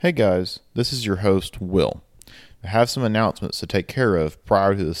Hey guys, this is your host, Will. I have some announcements to take care of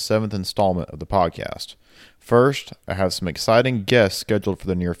prior to the 7th installment of the podcast. First, I have some exciting guests scheduled for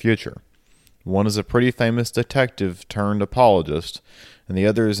the near future. One is a pretty famous detective turned apologist, and the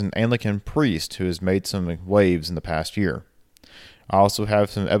other is an Anglican priest who has made some waves in the past year. I also have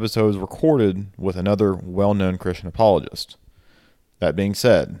some episodes recorded with another well-known Christian apologist. That being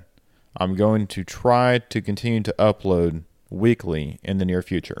said, I'm going to try to continue to upload weekly in the near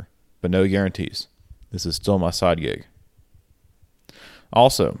future, but no guarantees. This is still my side gig.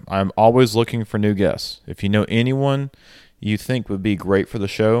 Also, I'm always looking for new guests. If you know anyone you think would be great for the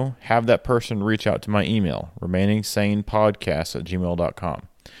show, have that person reach out to my email, remainingsanepodcast@gmail.com.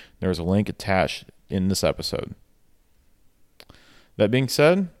 There's a link attached in this episode. That being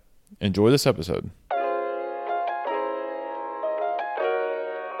said, enjoy this episode.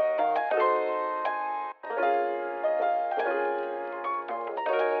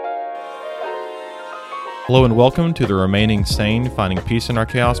 Hello and welcome to the Remaining Sane, Finding Peace in Our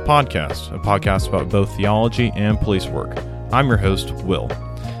Chaos podcast, a podcast about both theology and police work. I'm your host, Will,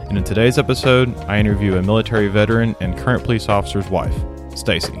 and in today's episode, I interview a military veteran and current police officer's wife,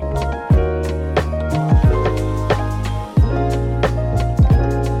 Stacey.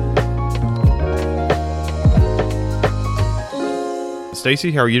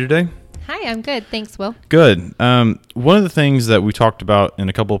 Stacey, how are you today? Hi, I'm good. Thanks, Will. Good. One of the things that we talked about in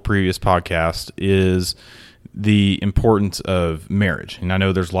a couple of previous podcasts is the importance of marriage. And I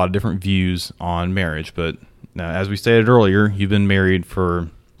know there's a lot of different views on marriage, but as we stated earlier, you've been married for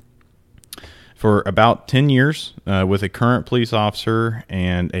about 10 years with a current police officer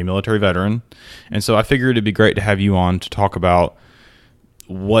and a military veteran. And so I figured it'd be great to have you on to talk about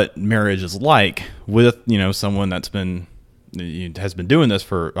what marriage is like with, someone that's has been doing this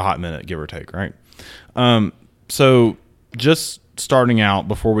for a hot minute, give or take, right? So just starting out,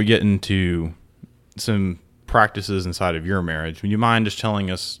 before we get into some practices inside of your marriage, would you mind just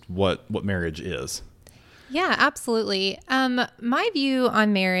telling us what marriage is? Yeah, absolutely. My view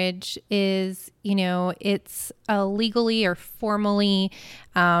on marriage is, it's a legally or formally,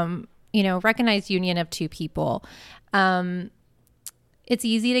 recognized union of two people. It's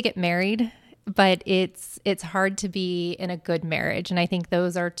easy to get married, but it's hard to be in a good marriage. And I think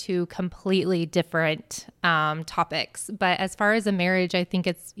those are two completely different topics. But as far as a marriage, I think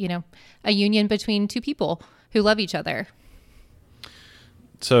it's, a union between two people who love each other.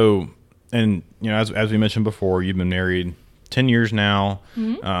 So, and, as we mentioned before, you've been married 10 years now.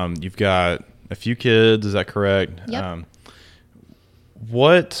 Mm-hmm. You've got a few kids. Is that correct? Yep.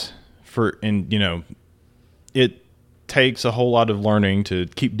 It takes a whole lot of learning to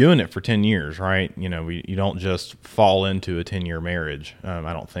keep doing it for 10 years, right? You don't just fall into a 10-year marriage,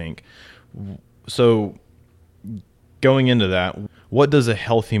 I don't think. So going into that, what does a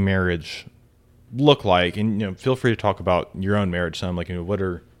healthy marriage look like? And, feel free to talk about your own marriage some, like, what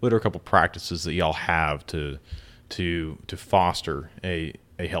are a couple practices that y'all have to foster a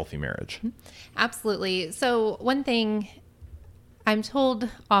healthy marriage? Absolutely. So one thing I'm told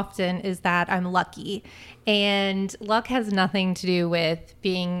often is that I'm lucky, and luck has nothing to do with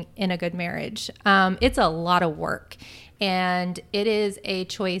being in a good marriage. It's a lot of work, and it is a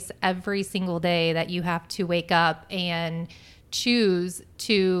choice every single day that you have to wake up and choose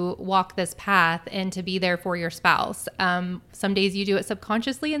to walk this path and to be there for your spouse. Some days you do it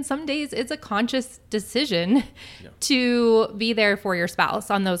subconsciously, and some days it's a conscious decision to be there for your spouse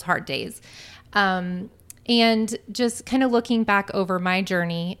on those hard days. And just kind of looking back over my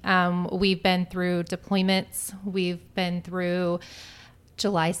journey, we've been through deployments. We've been through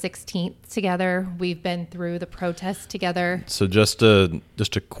July 16th together. We've been through the protests together. So just a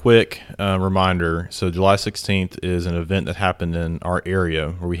quick reminder. So July 16th is an event that happened in our area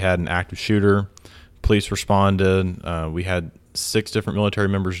where we had an active shooter. Police responded. We had 6 different military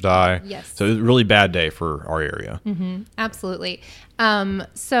members die. Yes. So it was a really bad day for our area. Mm-hmm. Absolutely.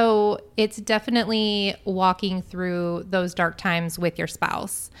 So it's definitely walking through those dark times with your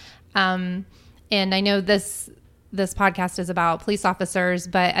spouse. And I know this podcast is about police officers,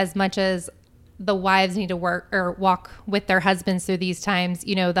 but as much as the wives need to walk with their husbands through these times,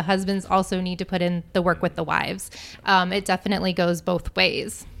 the husbands also need to put in the work with the wives. It definitely goes both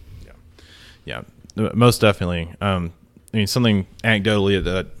ways. Yeah, most definitely. Something anecdotally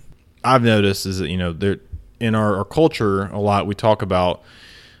that I've noticed is that, there in our culture a lot, we talk about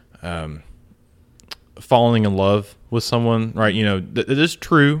falling in love with someone, right? It is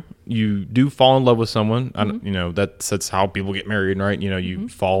true. You do fall in love with someone. Mm-hmm. That's how people get married, right? You mm-hmm.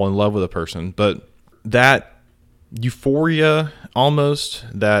 fall in love with a person, but that euphoria almost,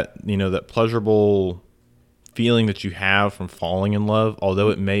 that, that pleasurable feeling that you have from falling in love, although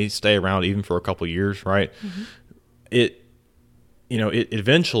it may stay around even for a couple years, right? It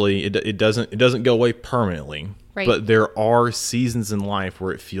eventually it doesn't go away permanently. Right. But there are seasons in life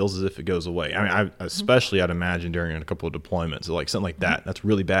where it feels as if it goes away. I mean, especially I'd imagine during a couple of deployments, like something like that. That's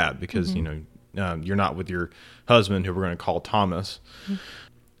really bad because you're not with your husband, who we're going to call Thomas.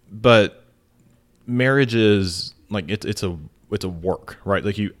 But marriage is like it's a work, right?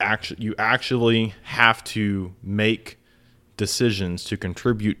 Like you actually have to make decisions to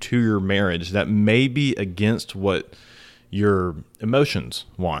contribute to your marriage that may be against what your emotions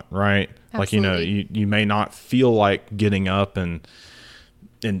want, right? Absolutely. Like, you may not feel like getting up and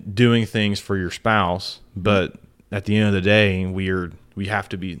doing things for your spouse, but at the end of the day, we have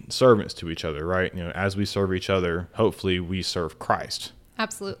to be servants to each other, right? As we serve each other, hopefully we serve Christ.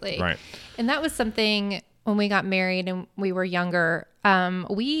 Absolutely. Right. And that was something when we got married and we were younger,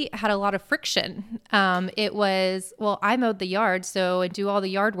 we had a lot of friction. It was, well, I mowed the yard, so I do all the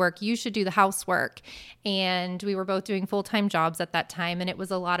yard work. You should do the housework. And we were both doing full-time jobs at that time. And it was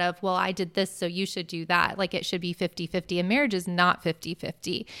a lot of, well, I did this, so you should do that. Like it should be 50-50. And marriage is not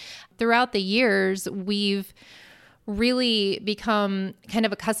 50-50. Throughout the years, we've really become kind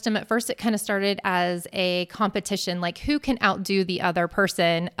of accustomed. At first, it kind of started as a competition, like who can outdo the other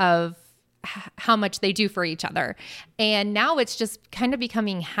person of how much they do for each other. And now it's just kind of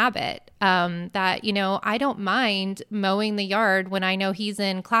becoming habit, that, I don't mind mowing the yard when I know he's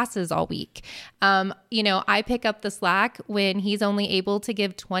in classes all week. I pick up the slack when he's only able to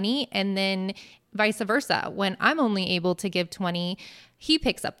give 20, and then vice versa. When I'm only able to give 20, he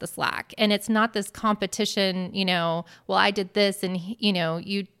picks up the slack. And it's not this competition, well, I did this and,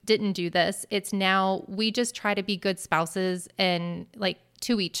 you didn't do this. It's now we just try to be good spouses and like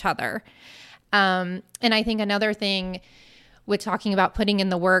to each other. And I think another thing with talking about putting in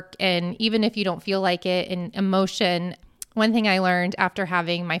the work, and even if you don't feel like it, and emotion, one thing I learned after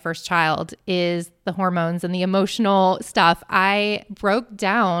having my first child is the hormones and the emotional stuff. I broke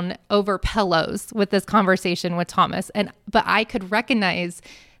down over pillows with this conversation with Thomas, but I could recognize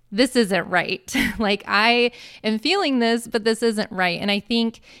this isn't right. Like I am feeling this, but this isn't right. And I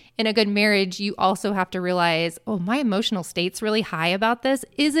think in a good marriage, you also have to realize, oh, my emotional state's really high about this.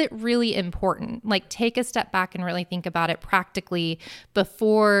 Is it really important? Like take a step back and really think about it practically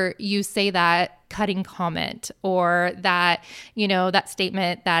before you say that cutting comment or that, that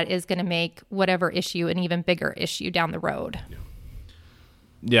statement that is going to make whatever issue an even bigger issue down the road.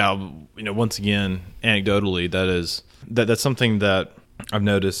 Yeah. Once again, anecdotally, that's something that I've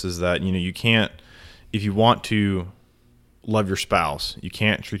noticed is that, you can't, if you want to love your spouse, you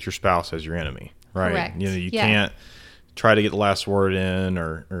can't treat your spouse as your enemy, right? Correct. You can't try to get the last word in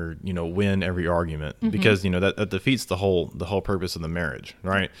or win every argument because, that defeats the whole purpose of the marriage,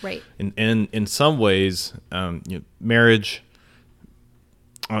 right? Right. And in some ways, marriage,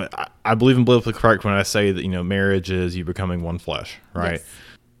 I believe in biblically correct when I say that, marriage is you becoming one flesh, right?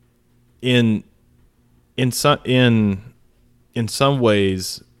 Yes. In some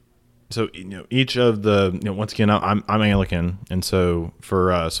ways, so each of the once again I'm Anglican, and so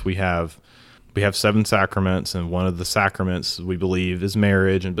for us we have 7 sacraments, and one of the sacraments we believe is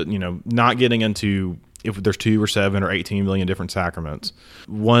marriage, but not getting into if there's 2 or 7 or 18 million different sacraments.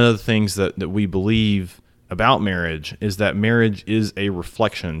 One of the things that we believe about marriage is that marriage is a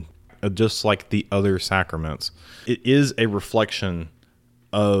reflection of, just like the other sacraments, it is a reflection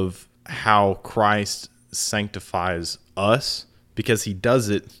of how Christ sanctifies us, because he does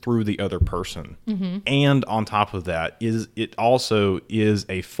it through the other person. And on top of that, it also is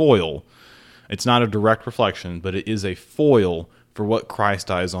a foil. It's not a direct reflection, but it is a foil for what Christ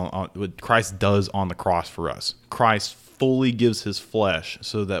does on the cross for us. Christ fully gives his flesh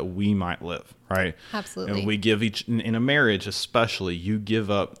so that we might live, right? Absolutely. And we give each, in a marriage especially, you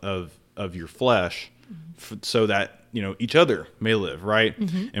give up of your flesh so that each other may live, right?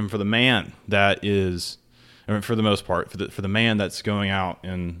 And for the man that is, for the most part, for the man that's going out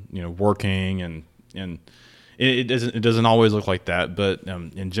and working and it doesn't always look like that, but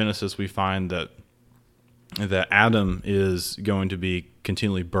in Genesis we find that Adam is going to be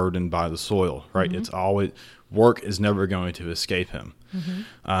continually burdened by the soil, right? It's always, work is never going to escape him.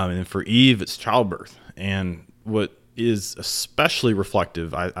 And for Eve, it's childbirth. And what is especially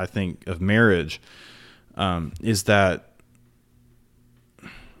reflective, I think, of marriage is that,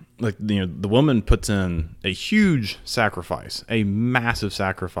 like, the woman puts in a huge sacrifice, a massive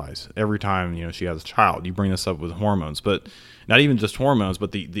sacrifice every time she has a child. You bring this up with hormones, but not even just hormones,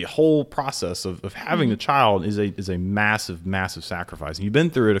 but the whole process of having the child is a massive sacrifice. And you've been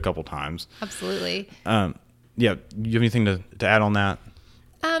through it a couple times. Absolutely. Yeah. You have anything to add on that?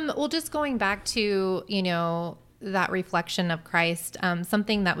 Well, just going back to, that reflection of Christ,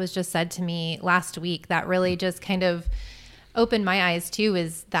 something that was just said to me last week that really just kind of opened my eyes too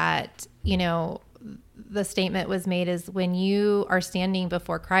is that, the statement was made is when you are standing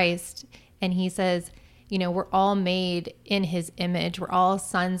before Christ and he says, we're all made in his image. We're all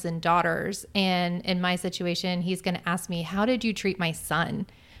sons and daughters. And in my situation, he's going to ask me, how did you treat my son?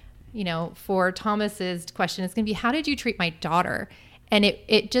 For Thomas's question, it's going to be, how did you treat my daughter? And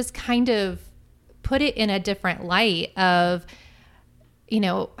it just kind of put it in a different light of,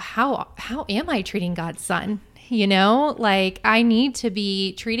 how am I treating God's son? I need to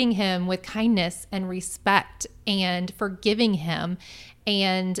be treating him with kindness and respect and forgiving him.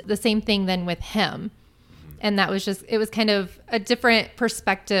 And the same thing then with him. And that was it was kind of a different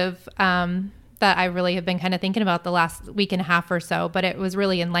perspective that I really have been kind of thinking about the last week and a half or so, but it was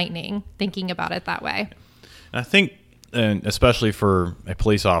really enlightening thinking about it that way. I think, and especially for a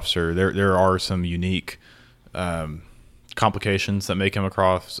police officer, there are some unique complications that may come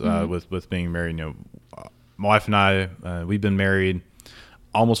across with being married. My wife and I, we've been married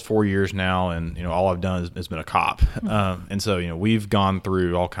almost 4 years now, and all I've done is been a cop, and so we've gone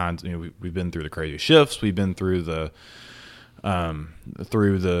through all kinds. We've been through the crazy shifts. We've been through the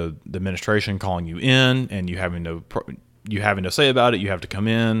administration calling you in, and you having to say about it. You have to come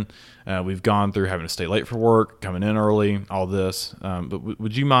in. We've gone through having to stay late for work, coming in early, all this. But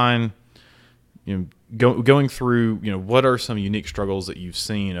would you mind, going through, what are some unique struggles that you've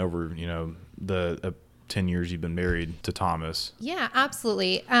seen over, the 10 years you've been married to Thomas? Yeah,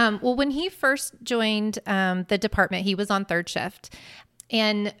 absolutely. Well, when he first joined the department, he was on third shift,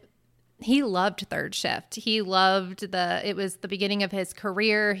 and he loved third shift. He loved it was the beginning of his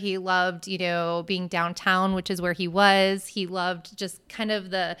career. He loved, being downtown, which is where he was. He loved just kind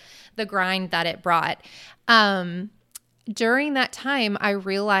of the grind that it brought. During that time, I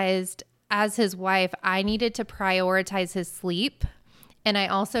realized as his wife, I needed to prioritize his sleep. And I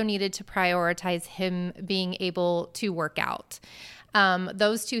also needed to prioritize him being able to work out.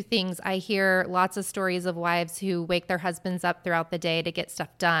 Those two things, I hear lots of stories of wives who wake their husbands up throughout the day to get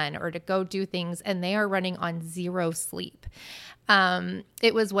stuff done or to go do things, and they are running on zero sleep.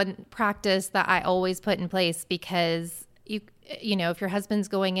 It was one practice that I always put in place because if your husband's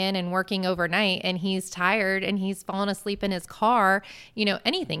going in and working overnight and he's tired and he's fallen asleep in his car,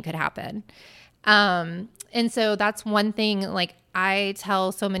 anything could happen. And so that's one thing, I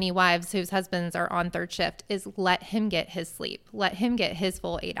tell so many wives whose husbands are on third shift is let him get his sleep, let him get his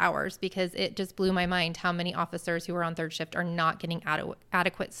full 8 hours, because it just blew my mind how many officers who are on third shift are not getting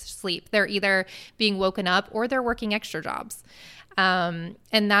adequate sleep. They're either being woken up or they're working extra jobs. And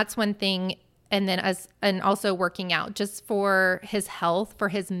that's one thing. And then and also working out just for his health, for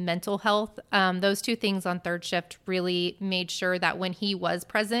his mental health. Those two things on third shift really made sure that when he was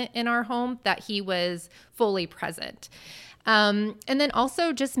present in our home, that he was fully present. And then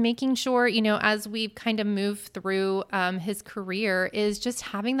also just making sure, as we've kind of moved through his career, is just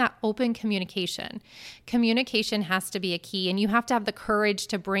having that open communication. Communication has to be a key, and you have to have the courage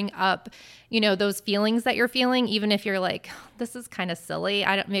to bring up, those feelings that you're feeling, even if you're like, this is kind of silly.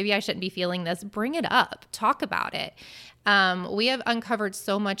 Maybe I shouldn't be feeling this. Bring it up. Talk about it. We have uncovered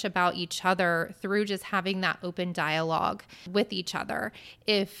so much about each other through just having that open dialogue with each other.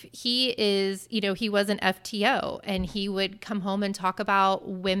 If he is, he was an FTO and he would come home and talk about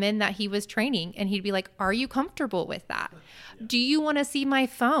women that he was training, and he'd be like, are you comfortable with that? Do you want to see my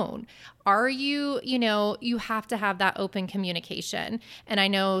phone? Are you, you have to have that open communication. And I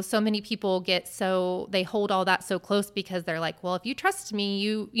know so many people they hold all that so close because they're like, well, if you trust me,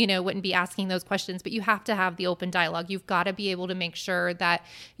 you wouldn't be asking those questions, but you have to have the open dialogue. You've got to be able to make sure that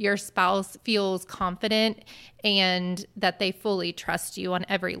your spouse feels confident and that they fully trust you on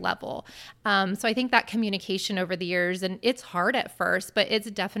every level. So I think that communication over the years, and it's hard at first, but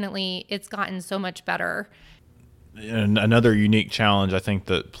it's gotten so much better. And another unique challenge I think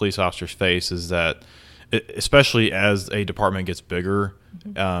that police officers face is that, especially as a department gets bigger,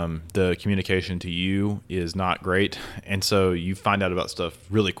 the communication to you is not great. And so you find out about stuff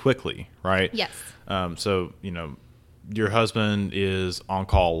really quickly, right? Yes. So, your husband is on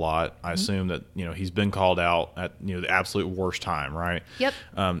call a lot. I assume that, he's been called out at, the absolute worst time, right? Yep.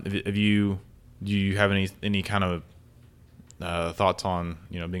 Do you have any kind of thoughts on,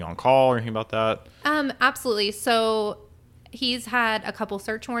 being on call or anything about that? Absolutely. So he's had a couple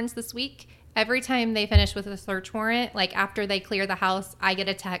search warrants this week. Every time they finish with a search warrant, after they clear the house, I get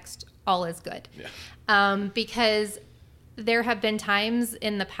a text, all is good. Yeah. Because there have been times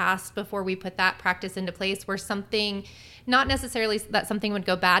in the past before we put that practice into place where something, not necessarily that something would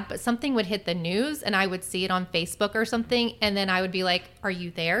go bad, but something would hit the news and I would see it on Facebook or something. And then I would be like, are you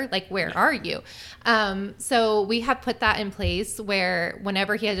there? Like, where are you? So we have put that in place where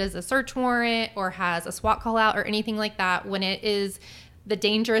whenever he has a search warrant or has a SWAT call out or anything like that, when it is the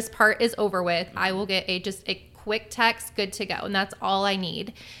dangerous part is over with, I will get just a quick text, good to go. And that's all I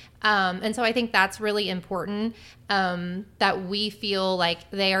need. And so I think that's really important, that we feel like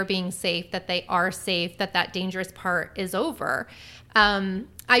they are being safe, that they are safe, that dangerous part is over.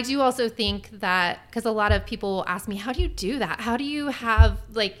 I do also think that, because a lot of people ask me, how do you do that? How do you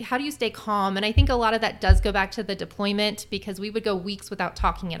stay calm? And I think a lot of that does go back to the deployment, because we would go weeks without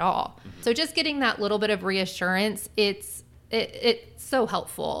talking at all. Mm-hmm. So just getting that little bit of reassurance, it's so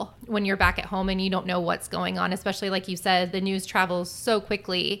helpful when you're back at home and you don't know what's going on, especially like you said, the news travels so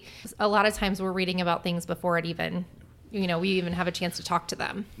quickly. A lot of times we're reading about things before it even, we even have a chance to talk to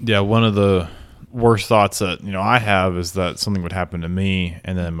them. Yeah, one of the worst thoughts that, I have is that something would happen to me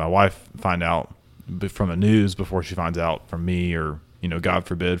and then my wife find out from the news before she finds out from me or, God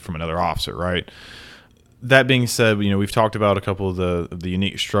forbid, from another officer, right? That being said, we've talked about a couple of the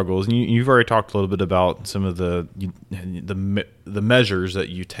unique struggles, and you've already talked a little bit about some of the measures that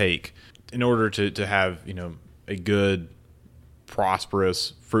you take in order to have a good,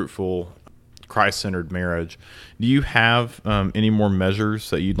 prosperous, fruitful, Christ-centered marriage. Do you have any more measures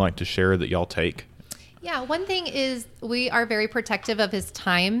that you'd like to share that y'all take? Yeah, one thing is we are very protective of his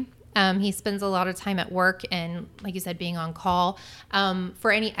time. He spends a lot of time at work and, like you said, being on call.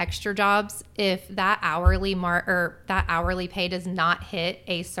 For any extra jobs, if that hourly pay does not hit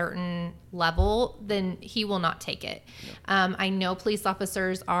a certain level, then he will not take it. I know police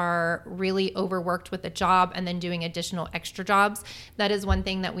officers are really overworked with the job and then doing additional extra jobs. That is one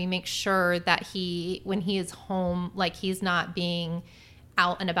thing that we make sure that when he is home, like he's not being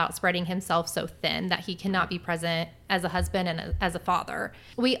out and about spreading himself so thin that he cannot be present as a husband and as a father.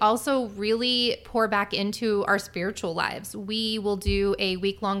 We also really pour back into our spiritual lives. We will do a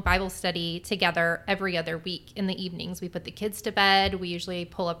week-long Bible study together every other week in the evenings. We put the kids to bed. We usually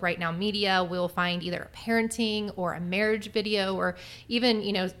pull up Right Now Media. We'll find either a parenting or a marriage video or even,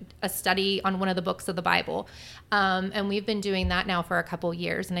 a study on one of the books of the Bible. And we've been doing that now for a couple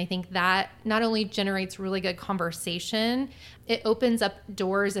years. And I think that not only generates really good conversation, it opens up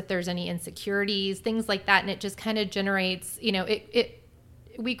doors if there's any insecurities, things like that. And it just kind of generates,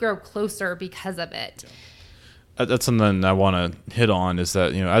 we grow closer because of it. That's something I want to hit on is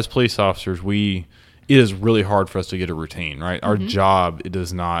that, as police officers, it is really hard for us to get a routine, right? Mm-hmm. Our job, it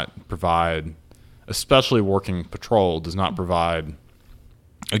does not provide, especially working patrol, does not provide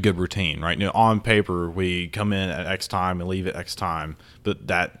a good routine, right? On paper, we come in at X time and leave at X time, but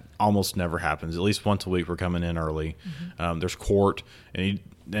that almost never happens. At least once a week, we're coming in early. Mm-hmm. There's court, and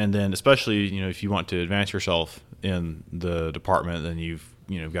then especially if you want to advance yourself in the department, then you've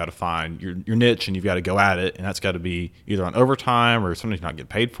got to find your niche and you've got to go at it, and that's got to be either on overtime or somebody's not getting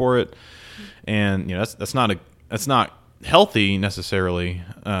paid for it, and that's not healthy necessarily,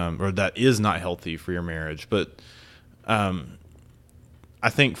 or that is not healthy for your marriage, but. I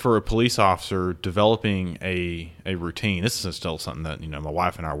think for a police officer, developing a routine, this is still something that my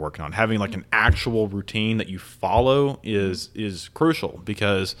wife and I are working on. Having like an actual routine that you follow is crucial,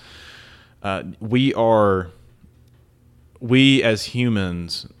 because we as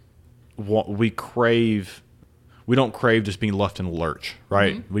humans, we don't crave just being left in a lurch,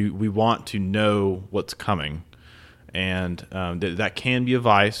 right? Mm-hmm. We want to know what's coming. And that can be a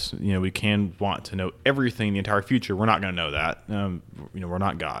vice. We can want to know everything, the entire future. We're not going to know that. We're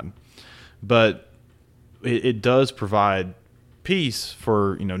not God. But it does provide peace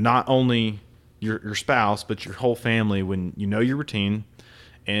for, not only your spouse, but your whole family when you know your routine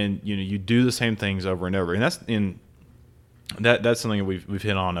and, you do the same things over and over. And that's something that we've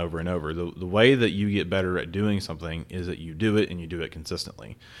hit on over and over. The way that you get better at doing something is that you do it and you do it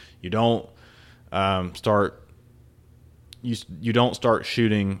consistently. You don't start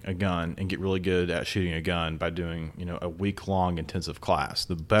shooting a gun and get really good at shooting a gun by doing, a week-long intensive class.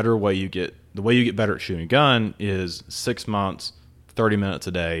 The way you get better at shooting a gun is 6 months, 30 minutes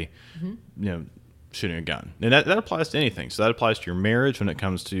a day, mm-hmm. Shooting a gun. And that applies to anything. So that applies to your marriage when it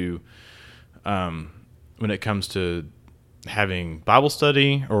comes to having Bible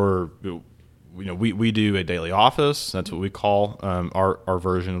study, or we do a daily office. That's what we call our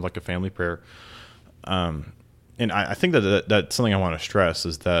version of like a family prayer. And I think that's something I want to stress,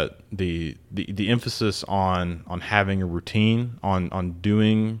 is that the emphasis on having a routine, on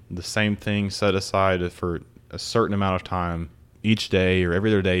doing the same thing set aside for a certain amount of time each day or every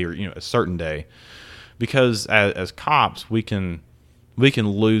other day or a certain day, because as cops, we can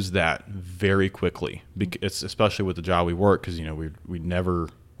lose that very quickly. It's especially with the job we work, because we never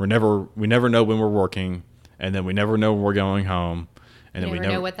know when we're working, and then we never know when we're going home, and then we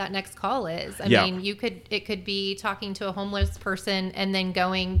never know what that next call is. I mean, it could be talking to a homeless person and then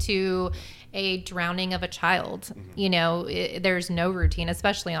going to a drowning of a child. There's no routine,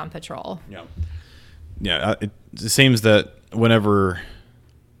 especially on patrol. It seems that whenever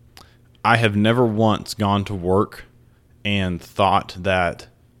I have never once gone to work and thought that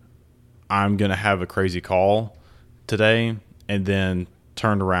I'm going to have a crazy call today, and then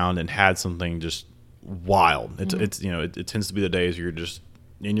turned around and had something just wild. It tends to be the days where you're just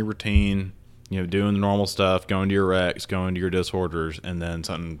in your routine, doing the normal stuff, going to your recs, going to your disorders, and then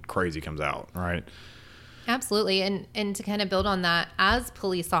something crazy comes out, right? Absolutely. And to kind of build on that, as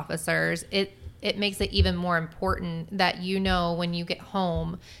police officers, it makes it even more important that when you get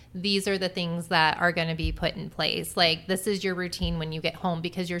home, these are the things that are going to be put in place. Like, this is your routine when you get home,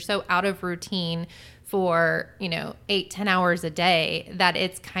 because you're so out of routine for 8-10 hours a day that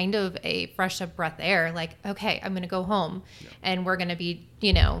it's kind of a fresh of breath air. Like, okay, I'm going to go home and we're going to be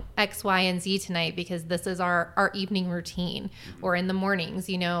X, Y, and Z tonight, because this is our evening routine. Or in the mornings,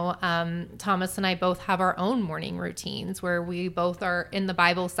 Thomas and I both have our own morning routines where we both are in the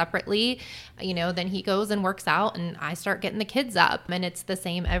Bible separately. Then he goes and works out, and I start getting the kids up, and it's the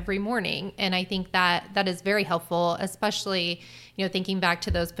same every morning. And I think that is very helpful, especially thinking back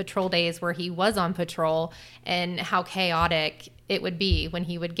to those patrol days where he was on patrol, and how chaotic it would be when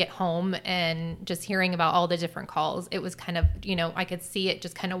he would get home, and just hearing about all the different calls. It was kind of, I could see it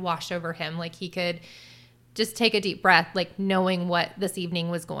just kind of wash over him. Like, he could just take a deep breath, like knowing what this evening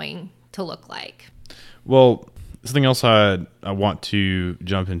was going to look like. Well, something else I want to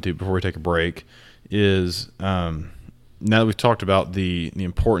jump into before we take a break is, now that we've talked about the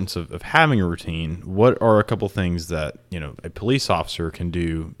importance of having a routine, what are a couple things that a police officer can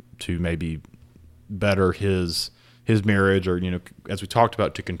do to maybe better his marriage, or as we talked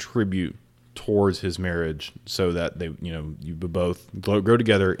about, to contribute towards his marriage, so that they you both grow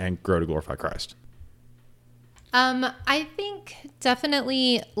together and grow to glorify Christ? I think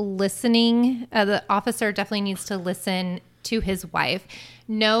definitely listening. The officer definitely needs to listen to his wife.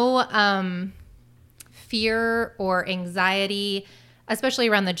 No fear or anxiety, especially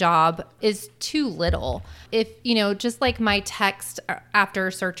around the job, is too little. If, just like my text after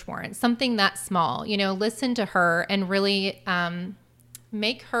a search warrant, something that small, listen to her and really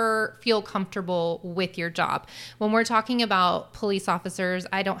make her feel comfortable with your job. When we're talking about police officers,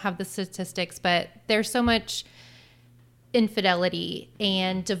 I don't have the statistics, but there's so much infidelity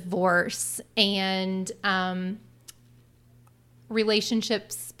and divorce and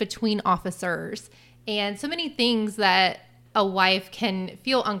relationships between officers, and so many things that a wife can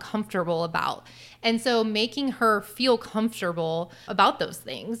feel uncomfortable about. And so making her feel comfortable about those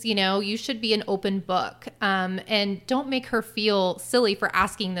things, you should be an open book, and don't make her feel silly for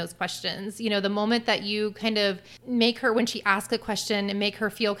asking those questions. The moment that you kind of make her, when she asks a question, and make her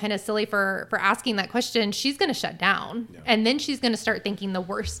feel kind of silly for asking that question, she's going to shut down. Yeah. And then she's going to start thinking the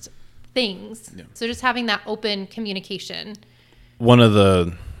worst things. Yeah. So just having that open communication.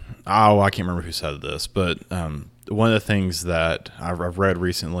 I can't remember who said this, but one of the things that I've read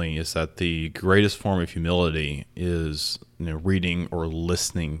recently is that the greatest form of humility is reading or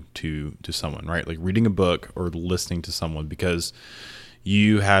listening to someone, right? Like reading a book or listening to someone, because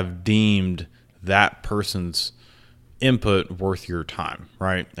you have deemed that person's input worth your time,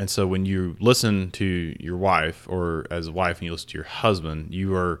 right? And so when you listen to your wife, or as a wife and you listen to your husband,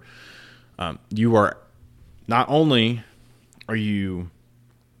 you are not only are you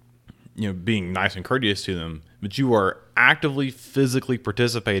being nice and courteous to them, but you are actively physically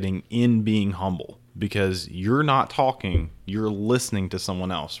participating in being humble, because you're not talking, you're listening to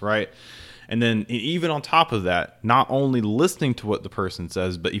someone else, right? And then even on top of that, not only listening to what the person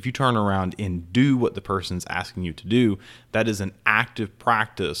says, but if you turn around and do what the person's asking you to do, that is an active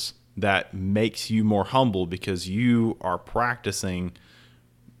practice that makes you more humble, because you are practicing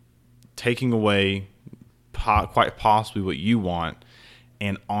taking away quite possibly what you want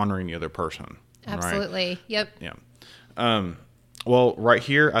and honoring the other person. Absolutely. Right? Yep. Yeah. Well, right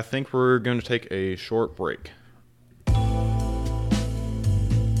here, I think we're going to take a short break.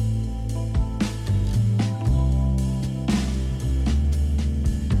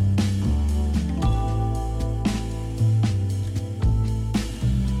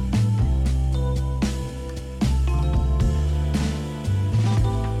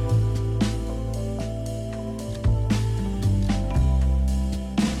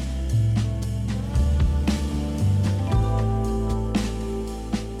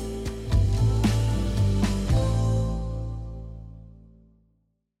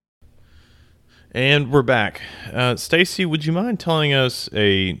 And we're back. Stacey, would you mind telling us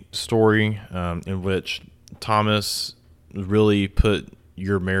a story in which Thomas really put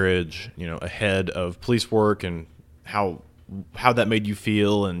your marriage, ahead of police work, and how that made you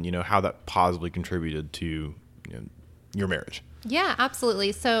feel, and how that positively contributed to your marriage? Yeah,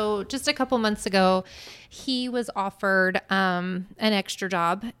 absolutely. So just a couple months ago, he was offered an extra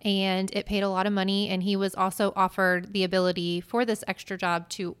job, and it paid a lot of money. And he was also offered the ability for this extra job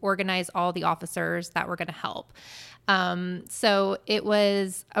to organize all the officers that were going to help. So it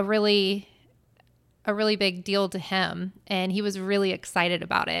was a really big deal to him, and he was really excited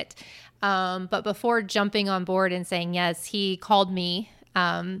about it. But before jumping on board and saying yes, he called me.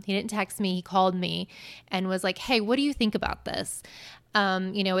 He didn't text me. He called me and was like, "Hey, what do you think about this?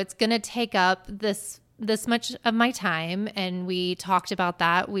 It's going to take up this much of my time." And we talked about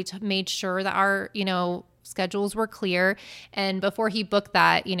that. We made sure that our, schedules were clear. And before he booked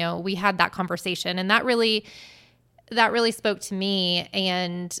that, we had that conversation, and that really spoke to me.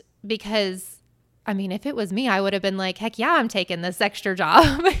 And because if it was me, I would have been like, heck yeah, I'm taking this extra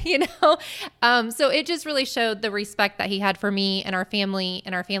job, So it just really showed the respect that he had for me and our family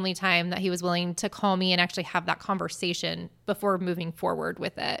time, that he was willing to call me and actually have that conversation before moving forward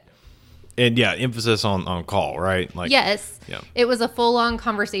with it. And yeah, emphasis on call, right? Yes. Yeah. It was a full-on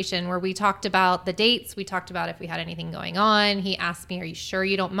conversation where we talked about the dates. We talked about if we had anything going on. He asked me, "Are you sure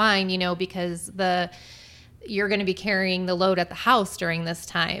you don't mind?" Because you're going to be carrying the load at the house during this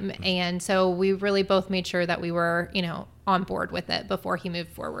time. And so we really both made sure that we were, on board with it before he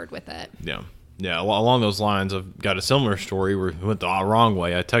moved forward with it. Yeah. Yeah. Along those lines, I've got a similar story where we went the wrong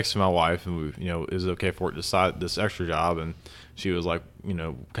way. I texted my wife and is it okay for it to decide this extra job? And she was like, kind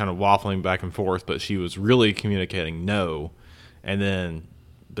of waffling back and forth, but she was really communicating no. And then,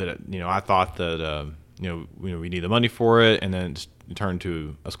 I thought that, we need the money for it. And then it turned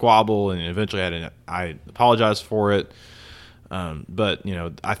to a squabble, and eventually I apologized for it. But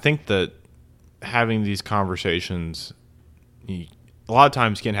I think that having these conversations, a lot of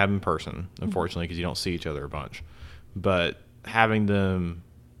times you can't have them in person, unfortunately, because you don't see each other a bunch. But having them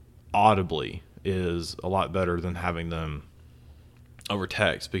audibly is a lot better than having them over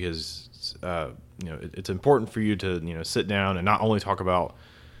text, because it's important for you to sit down and not only talk about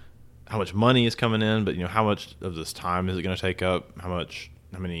how much money is coming in, but how much of this time is it going to take up? How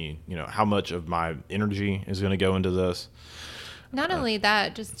much of my energy is going to go into this? Not only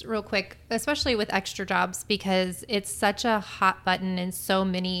that, just real quick, especially with extra jobs, because it's such a hot button in so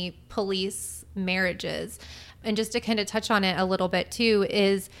many police marriages. And just to kind of touch on it a little bit too,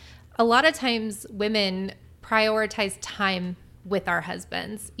 is a lot of times women prioritize time with our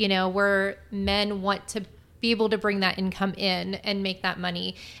husbands, where men want to be able to bring that income in and make that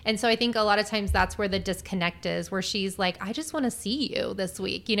money. And so I think a lot of times that's where the disconnect is, where she's like, "I just want to see you this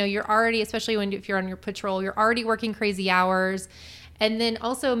week." You're already, especially if you're on your patrol, you're already working crazy hours. And then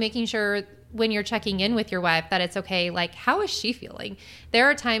also making sure when you're checking in with your wife that it's okay. Like, how is she feeling? There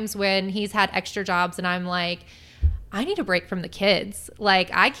are times when he's had extra jobs and I'm like, I need a break from the kids. Like,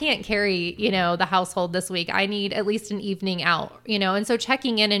 I can't carry, the household this week. I need at least an evening out, and so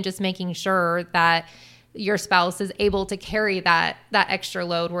checking in and just making sure that your spouse is able to carry that extra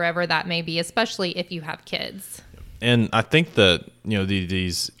load wherever that may be, especially if you have kids. And I think that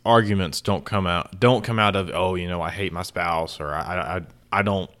these arguments don't come out of, oh, I hate my spouse, or I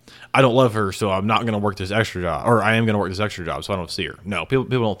don't love her, so I'm not going to work this extra job, or I am going to work this extra job, so I don't see her. No, people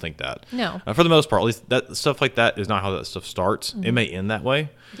don't think that. No, for the most part, at least that stuff like that is not how that stuff starts. Mm-hmm. It may end that way.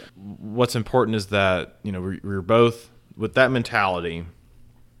 Yeah. What's important is that we're both with that mentality,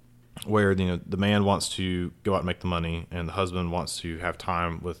 where the man wants to go out and make the money, and the husband wants to have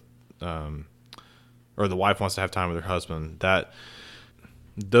time with, or the wife wants to have time with her husband. That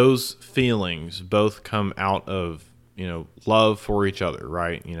those feelings both come out of love for each other,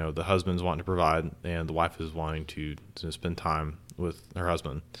 right? The husband's wanting to provide, and the wife is wanting to spend time with her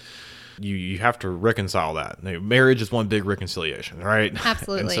husband. You have to reconcile that. Marriage is one big reconciliation, right?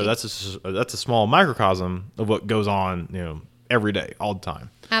 Absolutely. And so that's a small microcosm of what goes on, every day, all the time.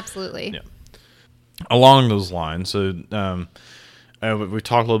 Absolutely. Yeah. Along those lines, so we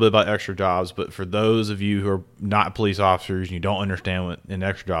talked a little bit about extra jobs, but for those of you who are not police officers and you don't understand what an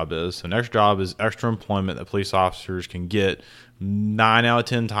extra job is, so an extra job is extra employment that police officers can get 9 out of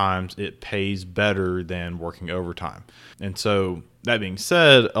 10 times. It pays better than working overtime. And so that being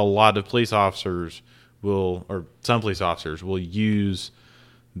said, a lot of police officers some police officers will use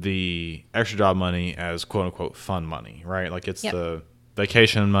the extra job money as quote unquote fun money, right? Like it's the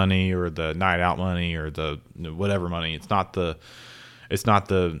vacation money or the night out money or the whatever money. It's not the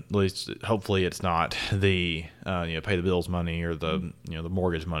at least hopefully it's not the pay the bills money or the the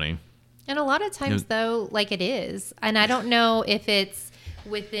mortgage money. And a lot of times, though, like it is. And I don't know if it's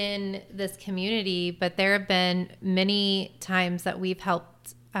within this community, but there have been many times that we've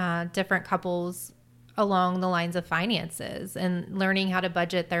helped different couples along the lines of finances and learning how to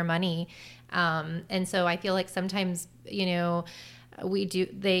budget their money. And so I feel like sometimes,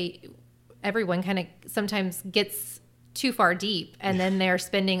 everyone kind of sometimes gets too far deep, and then they're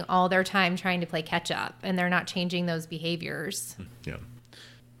spending all their time trying to play catch up, and they're not changing those behaviors. Yeah.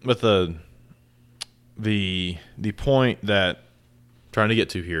 But the point that I'm trying to get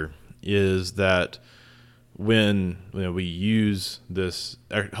to here is that when we use this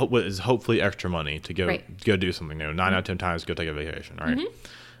what is hopefully extra money to go do something, 9 out of 10 times go take a vacation, right?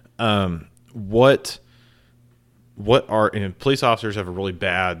 What are police officers have a really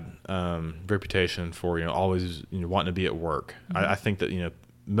bad reputation for always wanting to be at work. I think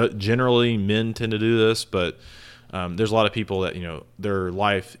that generally men tend to do this, but there's a lot of people that their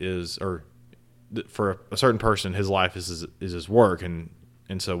life is, or for a certain person, his life is his work, and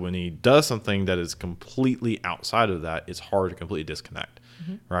so when he does something that is completely outside of that, it's hard to completely disconnect,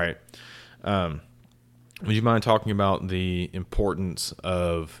 right? Would you mind talking about the importance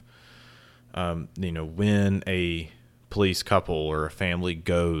of when a police couple or a family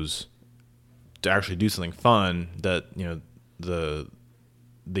goes to actually do something fun, that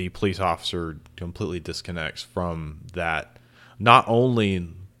the police officer completely disconnects from that, not only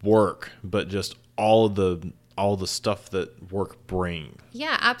work, but just all the stuff that work brings.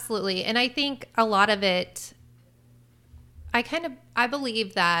 Yeah, absolutely. And I think a lot of it, I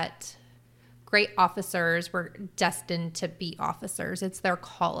believe that great officers were destined to be officers. It's their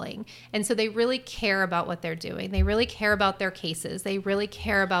calling. And so they really care about what they're doing. They really care about their cases. They really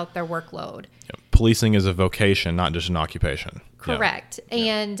care about their workload. Yeah. Policing is a vocation, not just an occupation. Correct.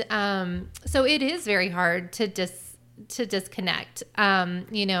 Yeah. And so it is very hard to disconnect.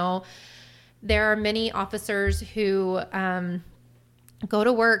 There are many officers who go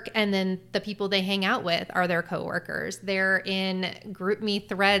to work, and then the people they hang out with are their coworkers. They're in group me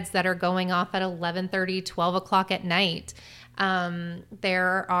threads that are going off at 11:30, 12 o'clock at night.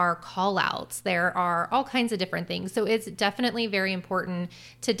 There are call outs. There are all kinds of different things. So it's definitely very important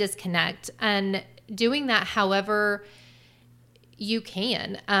to disconnect, and doing that however you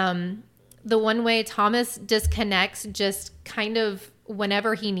can. The one way Thomas disconnects, just kind of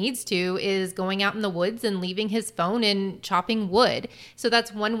whenever he needs to, is going out in the woods and leaving his phone and chopping wood. So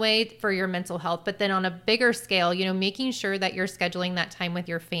that's one way for your mental health. But then on a bigger scale, making sure that you're scheduling that time with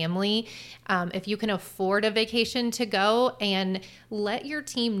your family. If you can afford a vacation to go, and let your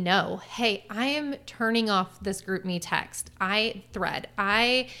team know, hey, I am turning off this group me text. I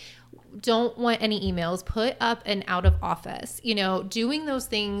don't want any emails. Put up an out of office. Doing those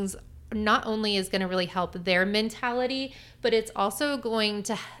things not only is going to really help their mentality, but it's also going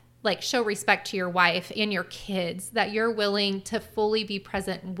to show respect to your wife and your kids, that you're willing to fully be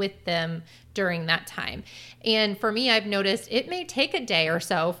present with them during that time. And for me, I've noticed it may take a day or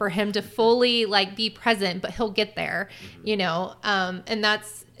so for him to fully be present, but he'll get there, and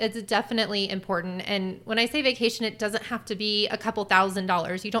it's definitely important. And when I say vacation, it doesn't have to be a couple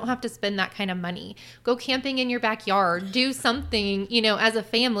 $1,000s. You don't have to spend that kind of money. Go camping in your backyard, do something, as a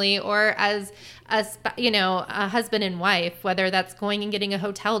family, or as a husband and wife, whether that's going and getting a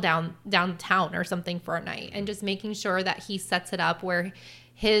hotel downtown or something for a night, and just making sure that he sets it up where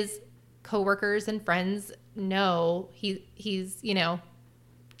his coworkers and friends know he's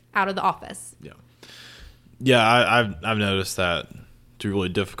out of the office. I've noticed that to be really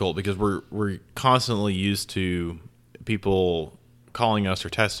difficult, because we're constantly used to people calling us or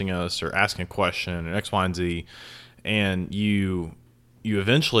texting us or asking a question and X, Y, and Z, and you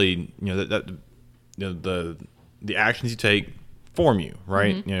eventually the actions you take form you,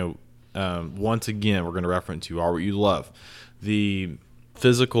 right? Once again, we're going to reference "You are what you love." The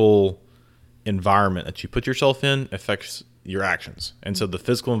physical environment that you put yourself in affects your actions. And so the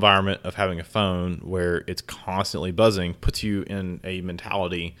physical environment of having a phone where it's constantly buzzing puts you in a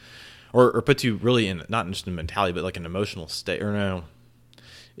mentality, or puts you really in, not just a mentality, but an emotional state, or no,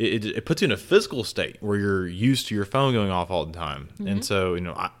 it puts you in a physical state where you're used to your phone going off all the time. And so,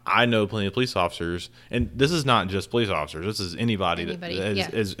 I know plenty of police officers, and this is not just police officers, this is anybody that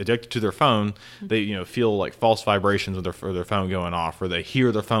is addicted to their phone. They, feel false vibrations with their phone going off, or they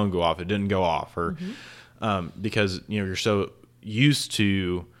hear their phone go off, it didn't go off, or because you're so used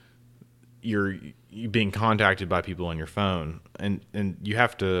to you being contacted by people on your phone, and you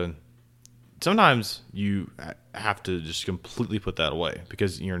have to, sometimes you have to just completely put that away,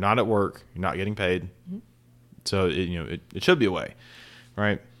 because you're not at work, you're not getting paid, so it should be away,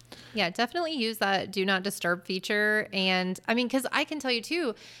 right? Yeah, definitely use that do not disturb feature. And I mean, because I can tell you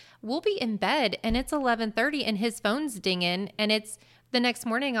too, we'll be in bed and it's 11:30 and his phone's dinging, and it's the next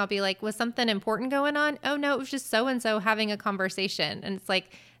morning. I'll be like, was something important going on? Oh no, it was just so and so having a conversation. And it's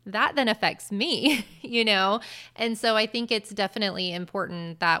like, that then affects me, you know? And so I think it's definitely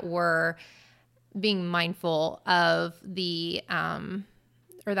important that we're being mindful of the,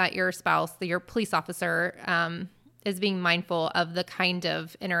 or that your spouse, your police officer, is being mindful of the kind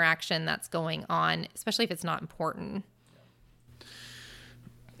of interaction that's going on, especially if it's not important.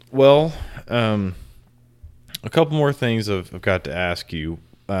 Well, a couple more things I've got to ask you.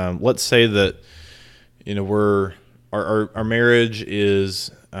 Let's say that, you know, our marriage is,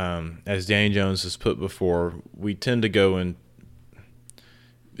 as Danny Jones has put before, we tend to go in,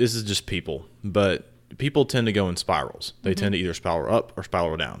 this is just people, but people tend to go in spirals. They tend to either spiral up or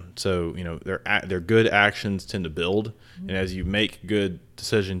spiral down. So, you know, their good actions tend to build. And as you make good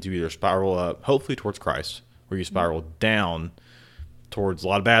decisions, you either spiral up, hopefully towards Christ, or you spiral down towards a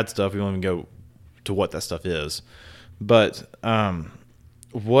lot of bad stuff. We won't even go to what that stuff is. But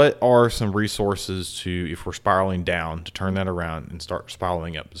what are some resources to, if we're spiraling down, to turn that around and start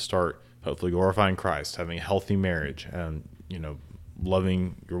spiraling up, to start hopefully glorifying Christ, having a healthy marriage, and, you know,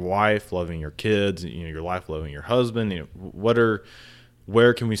 loving your wife, loving your kids, you know, your life, loving your husband. You know,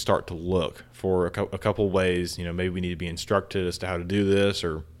 where can we start to look for a couple ways? You know, maybe we need to be instructed as to how to do this,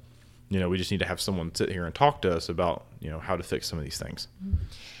 or, you know, we just need to have someone sit here and talk to us about, you know, how to fix some of these things.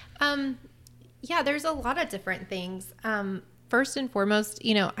 Yeah, there's a lot of different things. First and foremost,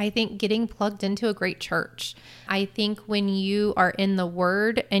 you know, I think getting plugged into a great church. I think when you are in the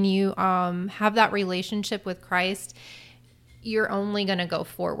Word and you have that relationship with Christ, you're only going to go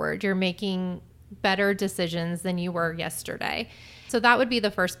forward. You're making better decisions than you were yesterday. So that would be the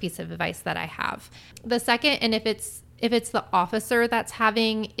first piece of advice that I have. The second, and if it's the officer that's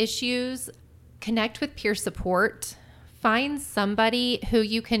having issues, connect with peer support. Find somebody who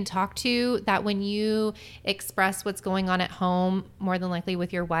you can talk to, that when you express what's going on at home, more than likely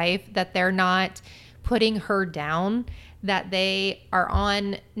with your wife, that they're not putting her down, that they are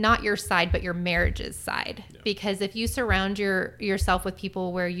on not your side, but your marriage's side. Yeah. Because if you surround yourself with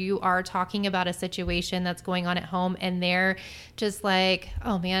people where you are talking about a situation that's going on at home and they're just like,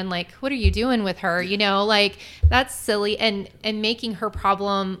 oh man, like, what are you doing with her? You know, like, that's silly, and making her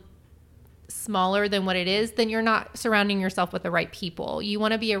problem smaller than what it is, then you're not surrounding yourself with the right people. You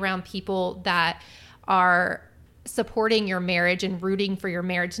want to be around people that are supporting your marriage and rooting for your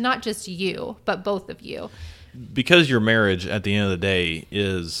marriage, not just you, but both of you. Because your marriage at the end of the day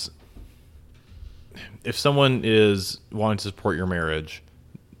is, if someone is wanting to support your marriage,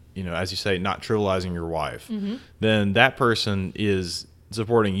 you know, as you say, not trivializing your wife, then that person is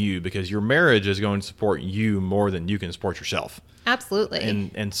supporting you, because your marriage is going to support you more than you can support yourself. Absolutely.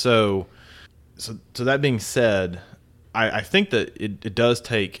 And so that being said, I think that it does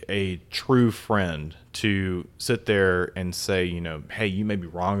take a true friend to sit there and say, you know, hey, you may be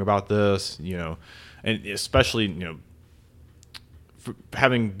wrong about this, you know, and especially, you know,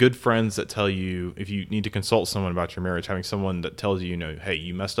 having good friends that tell you, if you need to consult someone about your marriage, having someone that tells you, you know, hey,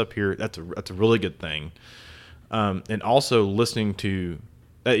 you messed up here, that's a really good thing. And also listening to,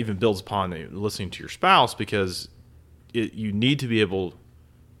 that even builds upon listening to your spouse, because you need to be able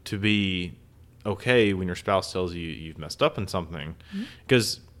to be okay when your spouse tells you you've messed up in something,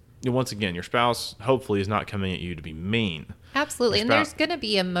 because once again, your spouse hopefully is not coming at you to be mean. Absolutely. And there's going to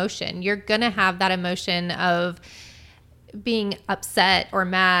be emotion. You're going to have that emotion of being upset or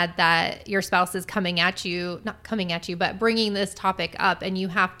mad that your spouse is coming at you, not coming at you, but bringing this topic up. And you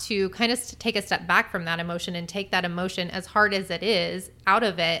have to kind of take a step back from that emotion and take that emotion, as hard as it is, out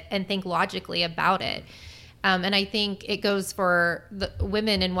of it and think logically about it. And I think it goes for the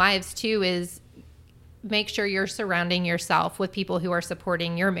women and wives too, is make sure you're surrounding yourself with people who are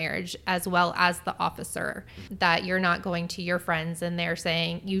supporting your marriage, as well as the officer, that you're not going to your friends and they're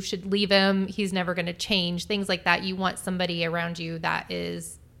saying you should leave him, he's never going to change, things like that. You want somebody around you that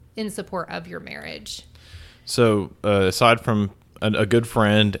is in support of your marriage. So aside from a good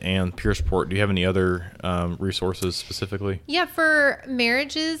friend and peer support, do you have any other resources specifically? Yeah, for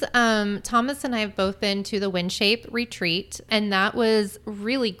marriages, Thomas and I have both been to the WindShape retreat, and that was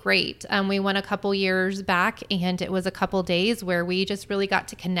really great. We went a couple years back, and it was a couple days where we just really got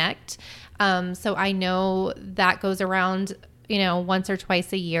to connect. So I know that goes around, you know, once or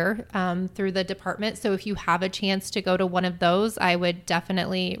twice a year through the department. So if you have a chance to go to one of those, I would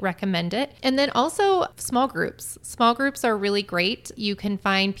definitely recommend it. And then also small groups. Small groups are really great. You can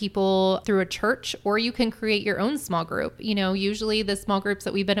find people through a church, or you can create your own small group. You know, usually the small groups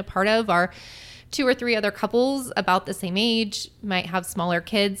that we've been a part of are 2 or 3 other couples about the same age, might have smaller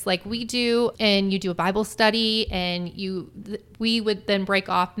kids like we do, and you do a Bible study, and we would then break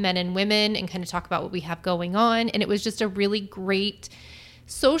off men and women and kind of talk about what we have going on. And it was just a really great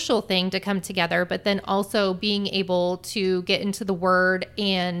social thing to come together, but then also being able to get into the Word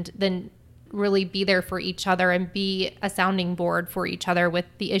and then really be there for each other and be a sounding board for each other with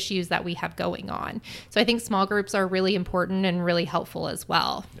the issues that we have going on. So I think small groups are really important and really helpful as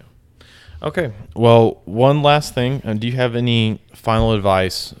well. Yeah. Okay. Well, one last thing. Do you have any final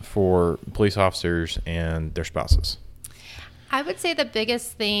advice for police officers and their spouses? I would say the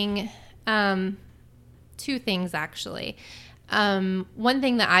biggest thing, 2 things actually. One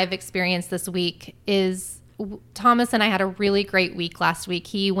thing that I've experienced this week is Thomas and I had a really great week last week.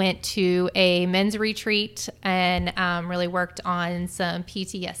 He went to a men's retreat and really worked on some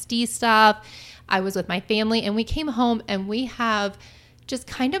PTSD stuff. I was with my family, and we came home and we have just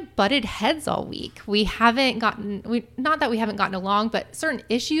kind of butted heads all week. We haven't gotten, not that we haven't gotten along, but certain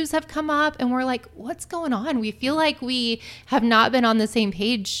issues have come up and we're like, what's going on? We feel like we have not been on the same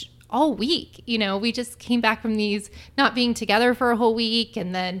page all week. You know, we just came back from these not being together for a whole week,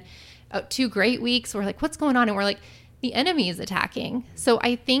 and then 2 great weeks. We're like, what's going on? And we're like, the enemy is attacking. So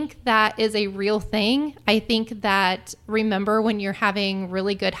I think that is a real thing. I think that, remember, when you're having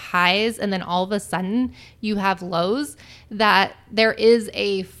really good highs and then all of a sudden you have lows, that there is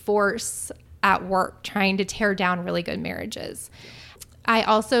a force at work trying to tear down really good marriages. I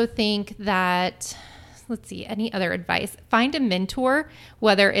also think that, let's see, any other advice? Find a mentor,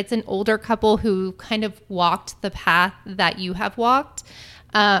 whether it's an older couple who kind of walked the path that you have walked,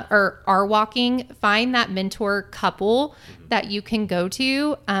 or are walking. Find that mentor couple that you can go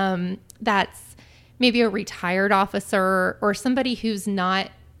to, that's maybe a retired officer or somebody who's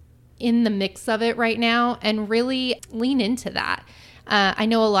not in the mix of it right now, and really lean into that. I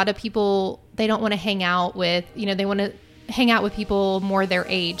know a lot of people, they don't want to hang out with, they want to hang out with people more their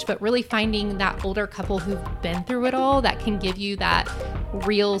age, but really finding that older couple who've been through it all that can give you that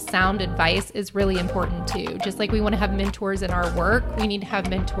real sound advice is really important too. Just like we want to have mentors in our work, we need to have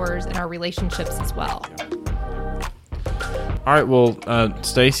mentors in our relationships as well. All right. Well,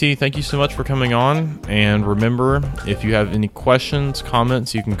 Stacey, thank you so much for coming on. And remember, if you have any questions,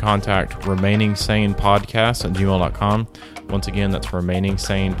 comments, you can contact remainingsanepodcast@gmail.com. Once again, that's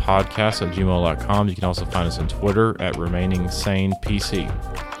remainingsanepodcast@gmail.com. You can also find us on Twitter at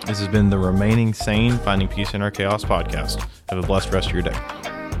remainingsanepc. This has been the Remaining Sane, Finding Peace in Our Chaos podcast. Have a blessed rest of your day.